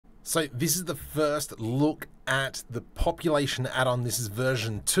So this is the first look at the Population add-on. This is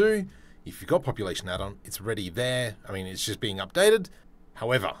version 2. If you've got Population add-on, it's already there. I mean, it's just being updated.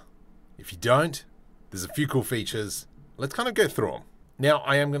 However, if you don't, there's a few cool features. Let's kind of go through them. Now,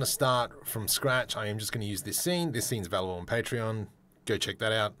 I am going to start from scratch. I am just going to use this scene. This scene's available on Patreon. Go check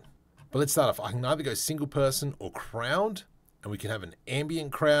that out. But let's start off. I can either go single person or crowd, and we can have an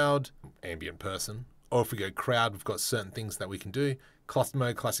ambient crowd, ambient person. Or if we go crowd, we've got certain things that we can do. Cluster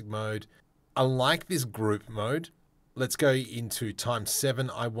mode, classic mode. I like this group mode. Let's go into ×7.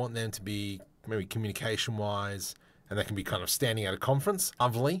 I want them to be maybe communication-wise, and they can be kind of standing at a conference.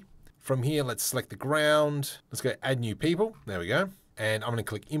 Lovely. From here, let's select the ground. Let's go add new people. There we go. And I'm going to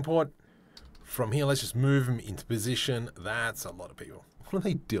click import. From here, let's just move them into position. That's a lot of people. What are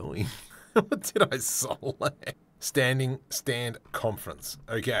they doing? What did I select? Stand conference.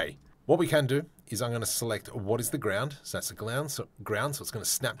 Okay. What we can do is I'm going to select what is the ground. So that's the ground. So it's going to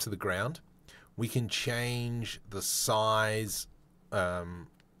snap to the ground. We can change the size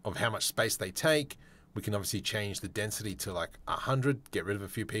of how much space they take. We can obviously change the density to like 100, get rid of a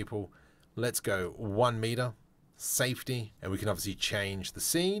few people. Let's go 1 meter, safety, and we can obviously change the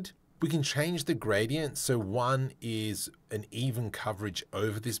seed. We can change the gradient. So 1 is an even coverage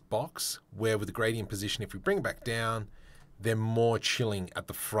over this box, where with the gradient position, if we bring it back down, they're more chilling at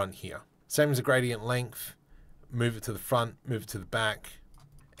the front here. Same as the gradient length, move it to the front, move it to the back.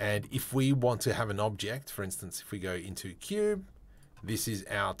 And if we want to have an object, for instance, if we go into cube, this is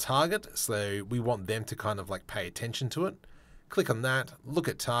our target. So we want them to kind of like pay attention to it. Click on that, look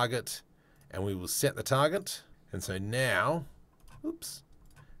at target, and we will set the target. And so now, oops.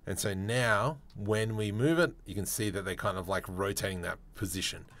 And so now when we move it, you can see that they're kind of like rotating that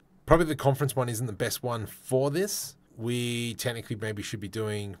position. Probably the conference one isn't the best one for this. We technically maybe should be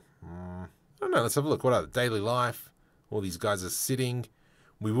doing, I don't know, let's have a look. What are the daily life? All these guys are sitting.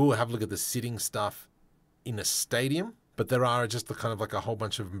 We will have a look at the sitting stuff in a stadium, but there are just the kind of like a whole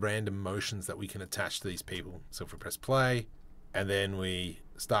bunch of random motions that we can attach to these people. So if we press play and then we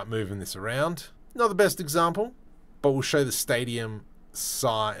start moving this around, not the best example, but we'll show the stadium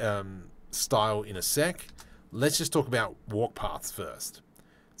style in a sec. Let's just talk about walk paths first.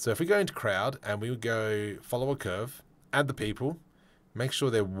 So if we go into crowd and we would go follow a curve, add the people, make sure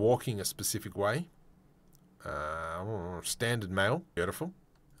they're walking a specific way. Standard male, beautiful.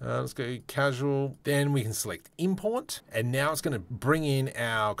 Let's go casual. Then we can select import. And now it's going to bring in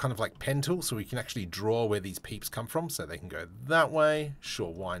our kind of like pen tool so we can actually draw where these peeps come from. So they can go that way.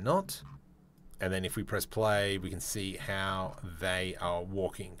 Sure, why not? And then if we press play, we can see how they are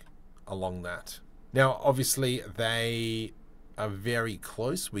walking along that. Now, obviously, they are very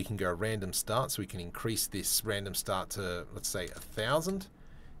close. We can go random start. So we can increase this random start to, let's say, 1,000.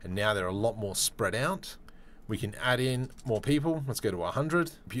 And now they're a lot more spread out. We can add in more people. Let's go to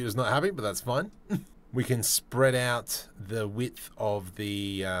 100. Computer's not happy, but that's fine. We can spread out the width of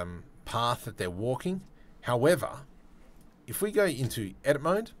the path that they're walking. However, if we go into edit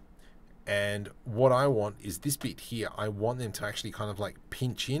mode, and what I want is this bit here, I want them to actually kind of like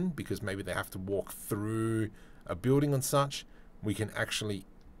pinch in because maybe they have to walk through a building and such. We can actually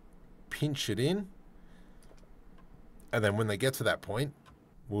pinch it in. And then when they get to that point,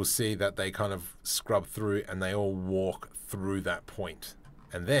 we'll see that they kind of scrub through and they all walk through that point.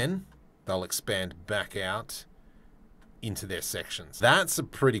 And then they'll expand back out into their sections. That's a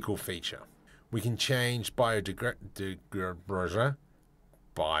pretty cool feature. We can change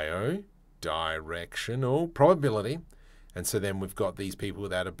bidirectional probability. And so then we've got these people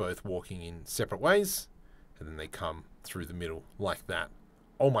that are both walking in separate ways. And then they come through the middle like that.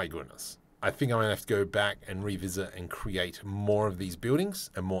 Oh my goodness. I think I'm going to have to go back and revisit and create more of these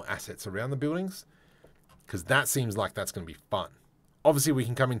buildings and more assets around the buildings, because that seems like that's going to be fun. Obviously, we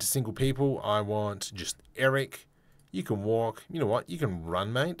can come into single people. I want just Eric. You can walk. You know what? You can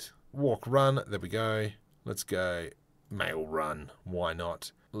run, mate. Walk, run. There we go. Let's go male run. Why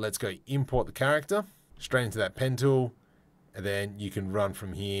not? Let's go import the character straight into that pen tool. And then you can run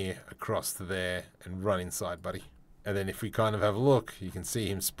from here across to there and run inside, buddy. And then if we kind of have a look, you can see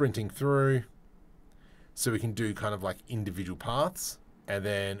him sprinting through. So we can do kind of like individual paths. And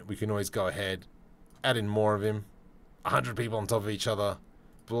then we can always go ahead, add in more of him. 100 people on top of each other.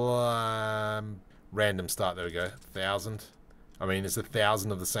 Random start, there we go, 1,000. I mean, it's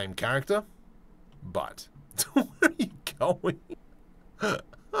 1,000 of the same character. But, where are you going? There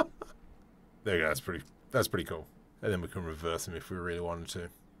you go, that's pretty cool. And then we can reverse him if we really wanted to.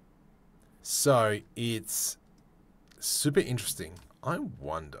 So, it's super interesting. I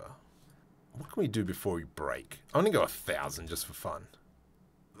wonder, what can we do before we break? I'm going to go 1,000 just for fun.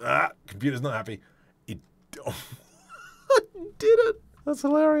 Ah, computer's not happy. It did it. That's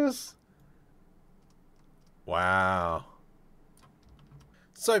hilarious. Wow.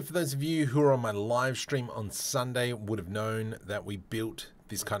 So for those of you who are on my live stream on Sunday would have known that we built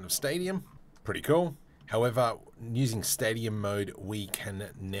this kind of stadium. Pretty cool. However, using stadium mode, we can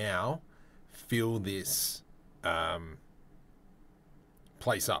now fill this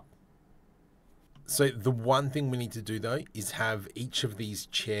place up. So the one thing we need to do though is have each of these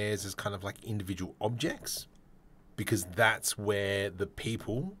chairs as kind of like individual objects, because that's where the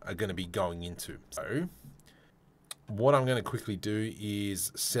people are going to be going into. So what I'm going to quickly do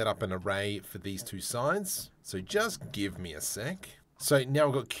is set up an array for these two sides. So just give me a sec. So now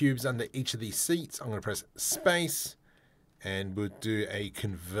we've got cubes under each of these seats. I'm going to press space and we'll do a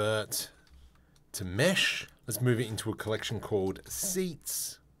convert to mesh. Let's move it into a collection called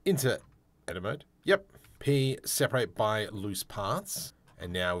seats. Into edit mode. Yep. P, separate by loose parts.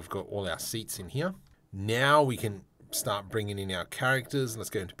 And now we've got all our seats in here. Now we can start bringing in our characters. Let's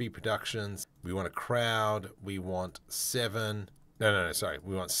go into B productions. We want a crowd. We want 7. No, sorry.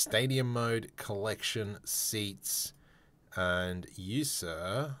 We want stadium mode, collection, seats. And you,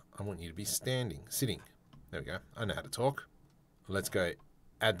 sir, I want you to be sitting. There we go. I know how to talk. Let's go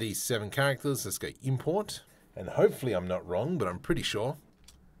add these 7 characters. Let's go import. And hopefully I'm not wrong, but I'm pretty sure.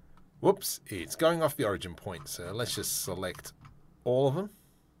 Whoops, it's going off the origin point. So let's just select all of them.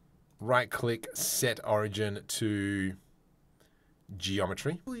 Right click, set origin to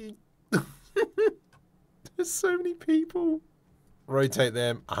geometry. There's so many people. Rotate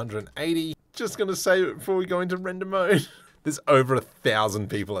them 180. Just going to save it before we go into render mode. There's over 1,000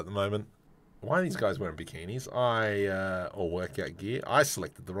 people at the moment. Why are these guys wearing bikinis? Or workout gear. I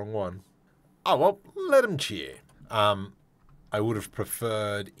selected the wrong one. Oh, well, let them cheer. I would have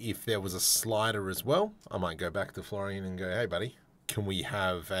preferred if there was a slider as well. I might go back to Florian and go, hey, buddy, can we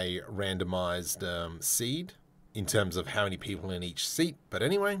have a randomized seed in terms of how many people in each seat? But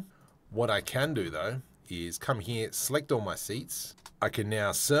anyway, what I can do, though, is come here, select all my seats. I can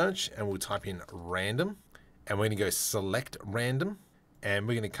now search and we'll type in random. And we're going to go select random. And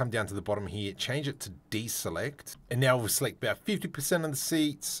we're going to come down to the bottom here, change it to deselect. And now we'll select about 50% of the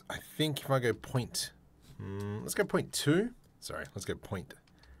seats. I think if I go let's go 0.2. Sorry, let's go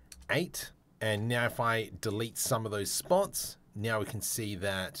 0.8. And now if I delete some of those spots, now we can see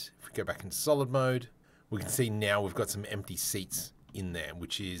that if we go back in solid mode, we can see now we've got some empty seats in there,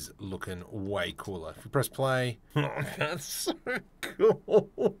 which is looking way cooler. If we press play, that's so cool.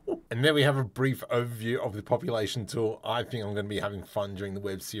 And then we have a brief overview of the population tool. I think I'm going to be having fun during the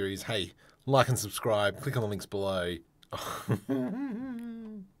web series. Hey, like and subscribe, click on the links below.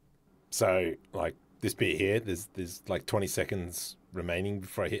 So, like this bit here, there's like 20 seconds remaining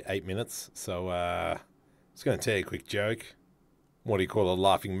before I hit 8 minutes. So, it's going to tell you a quick joke. What do you call a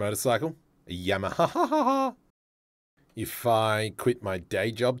laughing motorcycle? A Yamaha. If I quit my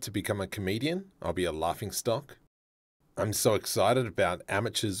day job to become a comedian, I'll be a laughing stock. I'm so excited about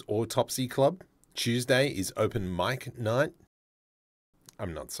Amateurs Autopsy Club. Tuesday is open mic night.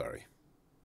 I'm not sorry.